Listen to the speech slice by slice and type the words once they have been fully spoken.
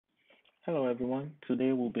Hello everyone.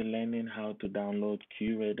 Today we'll be learning how to download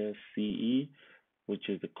QRadar CE, which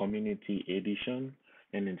is the community edition,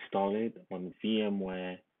 and install it on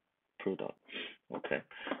VMware product. Okay.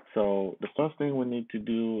 So the first thing we need to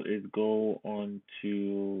do is go on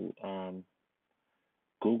to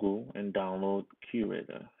Google and download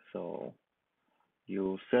QRadar. So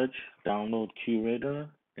you search download QRadar,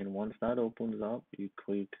 and once that opens up, you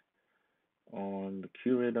click on the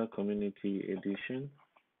QRadar community edition.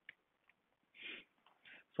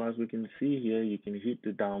 So as we can see here, you can hit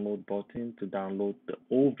the download button to download the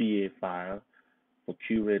OVA file for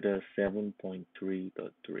QRadar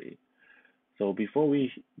 7.3.3. So before we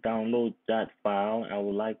download that file, I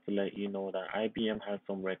would like to let you know that IBM has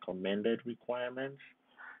some recommended requirements.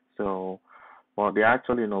 So, well, they're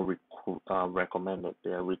actually not recommended,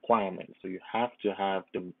 they're requirements. So you have to have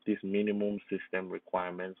this minimum system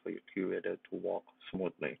requirements for your QRadar to work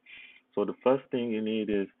smoothly. So the first thing you need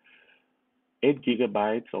is 8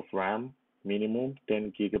 gigabytes of RAM minimum,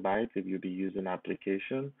 10 gigabytes if you'll be using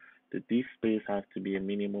application. The disk space has to be a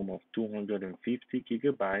minimum of 250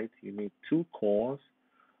 gigabytes. You need 2 cores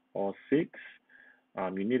or 6.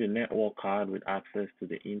 You need a network card with access to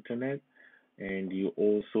the internet, and you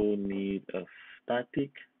also need a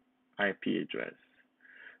static IP address.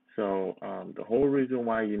 So the whole reason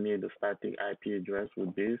why you need a static IP address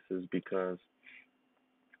with this is because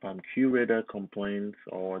QRadar complains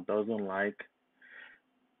or doesn't like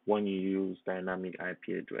when you use dynamic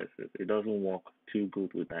IP addresses. It doesn't work too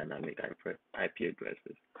good with dynamic IP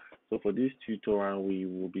addresses. So for this tutorial, we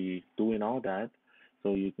will be doing all that.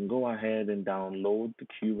 So you can go ahead and download the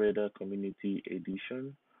QRadar Community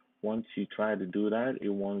Edition. Once you try to do that, it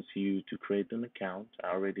wants you to create an account. I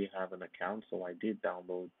already have an account, so I did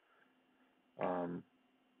download um,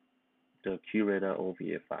 the QRadar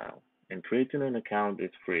OVA file. And creating an account is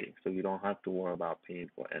free, so you don't have to worry about paying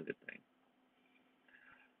for anything.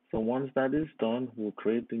 So once that is done, we'll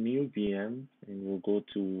create the new VM and we'll go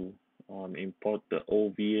to import the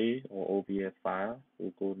OVA or OVF file.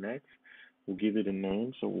 We'll go next. We'll give it a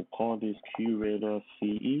name. So we'll call this QRadar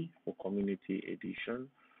CE for Community Edition.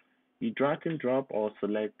 You drag and drop or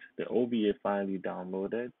select the OVA file you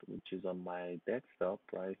downloaded, which is on my desktop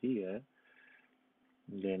right here.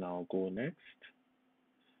 And then I'll go next.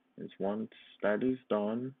 And once that is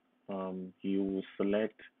done, you will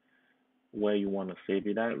select where you want to save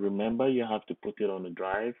it at. Remember, you have to put it on a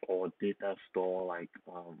drive or data store like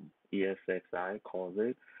Esxi calls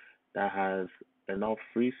it, that has enough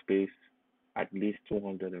free space, at least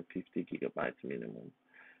 250 gigabytes minimum.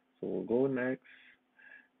 So we'll go next,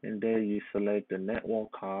 and there you select the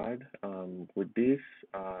network card. With this,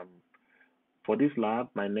 for this lab,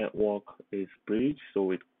 my network is bridge,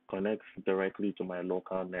 so it connects directly to my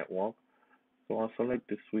local network. So I'll select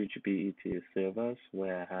the switch BET servers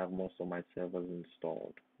where I have most of my servers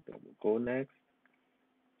installed. Then we'll go next.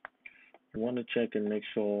 You want to check and make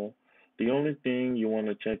sure, the only thing you want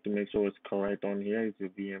to check to make sure it's correct on here is your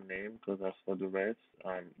VM name, because as for the rest,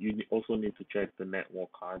 you also need to check the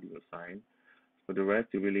network card you assign. For the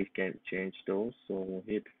rest, you really can't change those. So we'll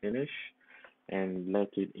hit finish and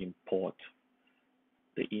let it import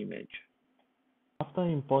the image. After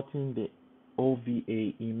importing the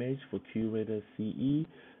OVA image for QRadar CE,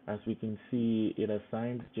 as we can see, it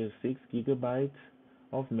assigns just 6 gigabytes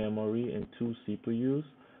of memory and 2 CPUs.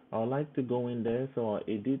 I would like to go in there, so I'll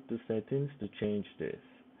edit the settings to change this.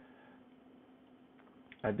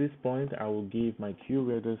 At this point, I will give my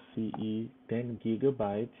QRadar CE 10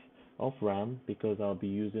 gigabytes of RAM because I'll be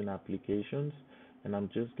using applications, and I'm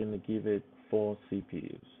just going to give it 4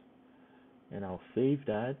 CPUs. And I'll save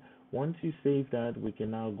that. Once you save that, we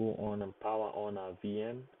can now go on and power on our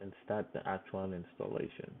VM and start the actual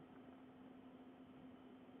installation.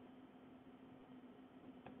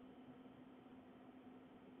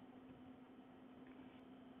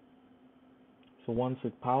 So once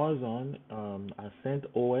it powers on, I sent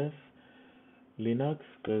OS Linux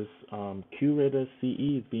because QRadar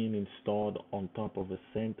CE is being installed on top of a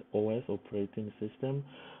CentOS operating system.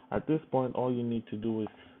 At this point, all you need to do is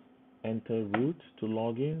enter root to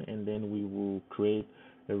log in, and then we will create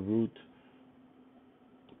a root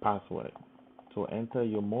password. So enter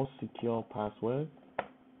your most secure password.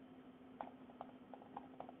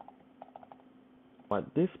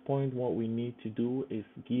 At this point, what we need to do is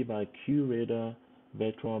give our QRadar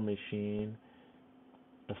virtual machine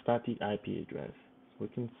a static IP address. So we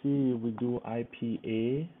can see we do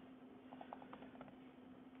IPA.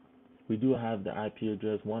 We do have the IP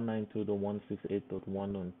address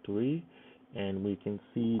 192.168.1.3, and we can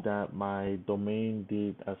see that my domain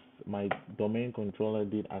controller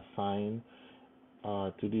did assign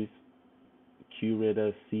to this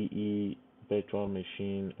Qradar CE virtual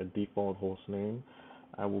machine a default host name.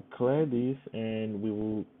 I will clear this and we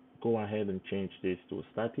will go ahead and change this to a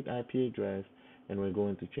static IP address, and we're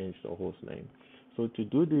going to change the host name. So to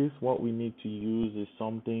do this, what we need to use is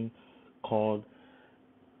something called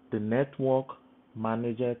the Network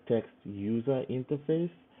Manager Text User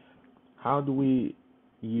Interface. How do we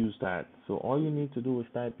use that? So all you need to do is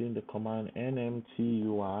type in the command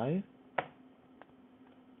nmtui,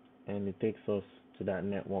 and it takes us to that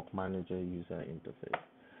Network Manager User Interface.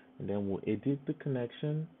 And then we'll edit the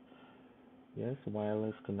connection. Yes,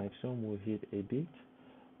 wireless connection. We'll hit edit.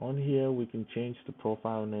 On here, we can change the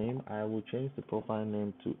profile name. I will change the profile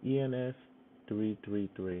name to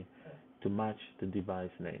ENS333 to match the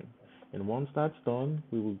device name. And once that's done,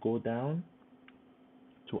 we will go down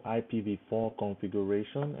to IPv4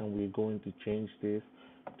 configuration, and we're going to change this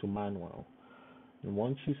to manual. And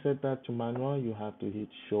once you set that to manual, you have to hit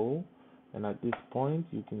show. And at this point,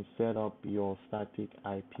 you can set up your static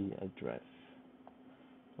IP address.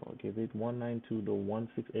 So I'll give it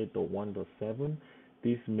 192.168.1.7.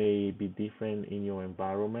 This may be different in your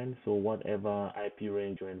environment. So whatever IP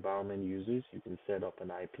range your environment uses, you can set up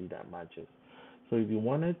an IP that matches. So if you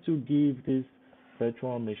wanted to give this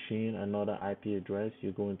virtual machine another IP address,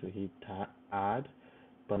 you're going to hit add.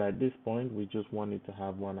 But at this point, we just want it to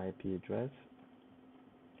have one IP address.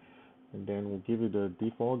 And then we'll give it a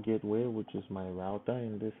default gateway, which is my router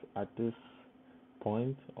in this at this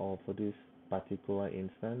point, or for this particular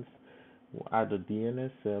instance. We'll add a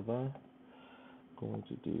DNS server. Going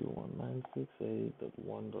to do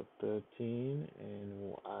 196.8.1.13, and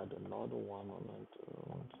we'll add another one on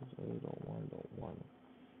 168.1.1.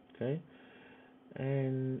 Okay,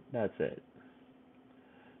 and that's it.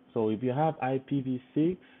 So if you have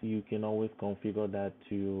IPv6, you can always configure that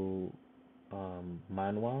to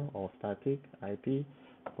manual or static IP.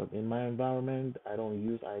 But in my environment, I don't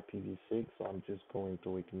use IPv6, so I'm just going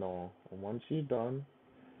to ignore. And once you're done,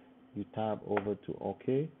 you tab over to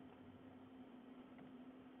OK.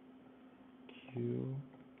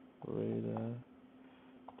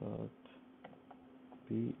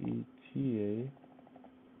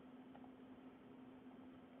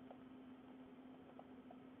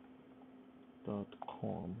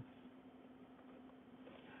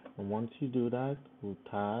 And once you do that, we'll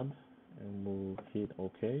tab and we'll hit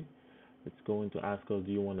OK. It's going to ask us,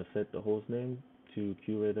 do you want to set the host name to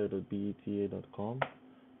qradar.beta.com?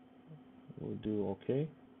 We'll do OK.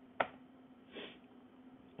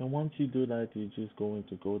 And once you do that, you're just going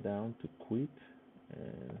to go down to quit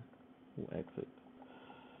and we'll exit.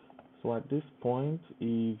 So at this point,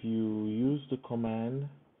 if you use the command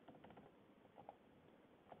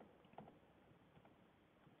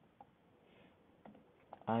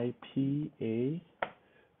IPA,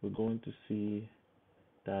 we're going to see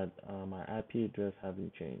that my IP address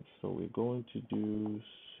hasn't changed. So we're going to do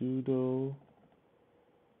sudo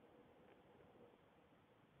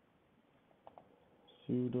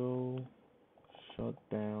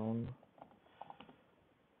shutdown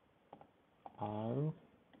R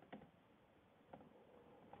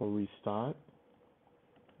for restart,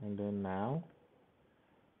 and then now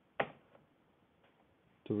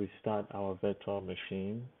to restart our virtual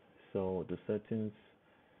machine. So the settings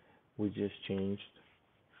we just changed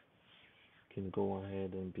can go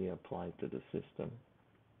ahead and be applied to the system.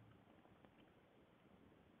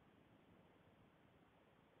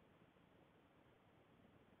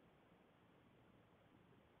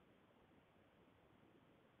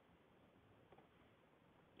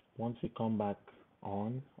 Once we come back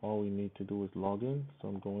on, all we need to do is log in. So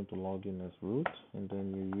I'm going to log in as root, and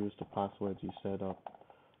then you use the password you set up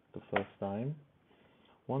the first time.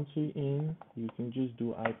 Once you're in, you can just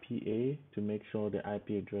do IPA to make sure the IP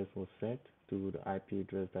address was set to the IP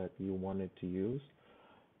address that you wanted to use.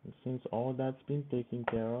 And since all that's been taken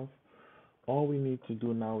care of, all we need to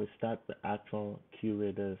do now is start the actual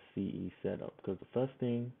Qradar CE setup, because the first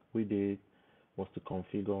thing we did was to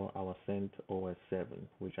configure our CentOS 7,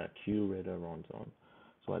 which our Qradar runs on.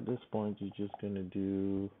 So at this point, you're just going to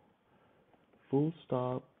do full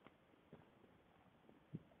stop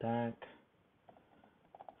DAC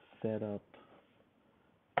setup,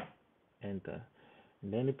 enter.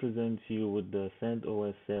 And then it presents you with the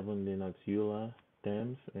CentOS 7 Linux EULA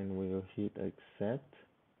terms, and we'll hit accept,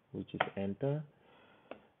 which is enter.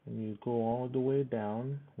 And you go all the way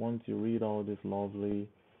down. Once you read all this lovely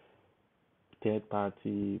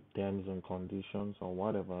third-party terms and conditions or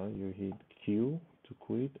whatever, you hit Q to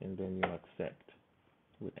quit, and then you accept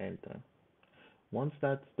with enter. Once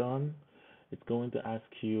that's done, it's going to ask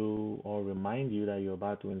you or remind you that you're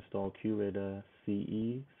about to install Qradar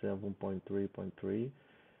CE 7.3.3,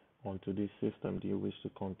 onto this system. Do you wish to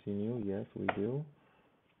continue? Yes, we do.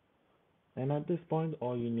 And at this point,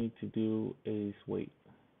 all you need to do is wait.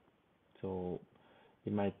 So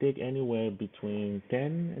it might take anywhere between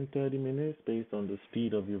 10 and 30 minutes based on the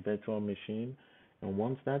speed of your virtual machine. And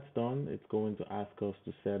once that's done, it's going to ask us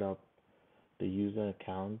to set up the user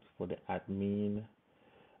account for the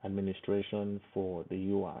administration for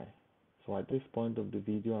the UI. So at this point of the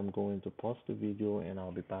video, I'm going to pause the video and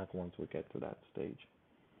I'll be back once we get to that stage.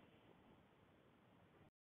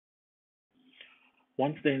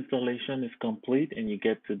 Once the installation is complete and you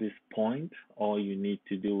get to this point, all you need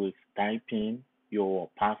to do is type in your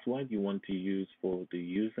password you want to use for the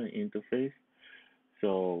user interface.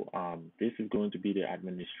 So this is going to be the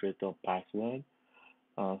administrator password.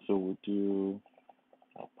 So we'll do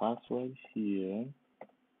our password here.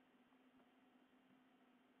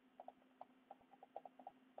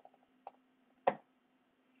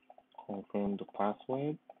 Confirm the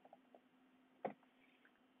password.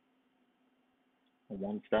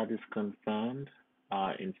 Once that is confirmed,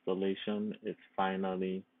 our installation is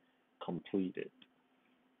finally completed.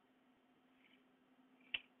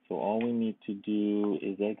 So all we need to do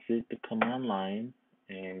is exit the command line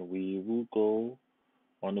and we will go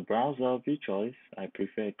on the browser of your choice. I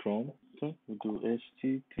prefer Chrome. So we'll do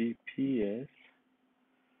https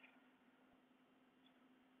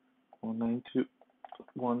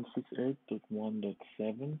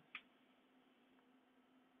 192.168.1.7.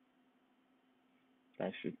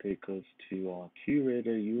 That should take us to our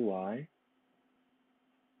Qradar UI.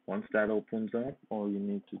 Once that opens up, all you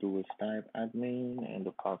need to do is type admin and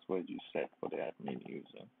the password you set for the admin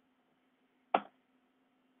user.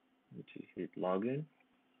 Which is hit login.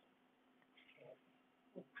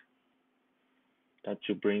 That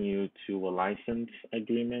should bring you to a license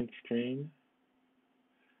agreement screen.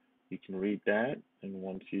 You can read that, and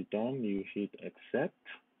once you're done, you hit accept.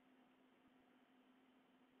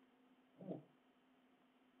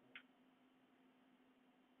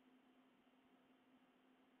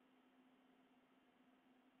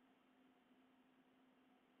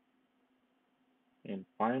 And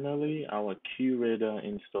finally, our Qradar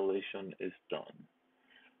installation is done.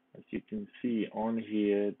 As you can see on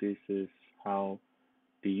here, this is how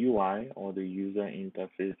the UI or the user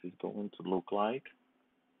interface is going to look like.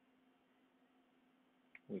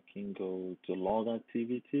 We can go to log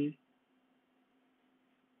activity.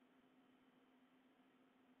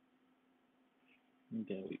 And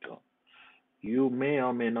there we go. You may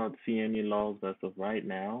or may not see any logs as of right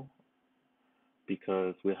now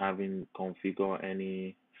because we haven't configured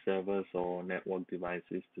any servers or network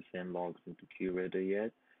devices to send logs into Qradar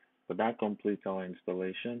yet. But that completes our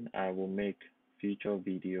installation. I will make future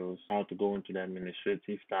videos how to go into the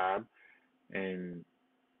administrative tab and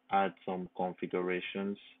add some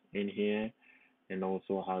configurations in here and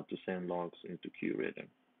also how to send logs into Qradar.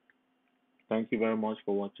 Thank you very much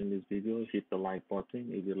for watching this video. Hit the like button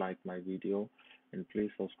if you like my video and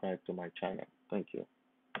please subscribe to my channel. Thank you.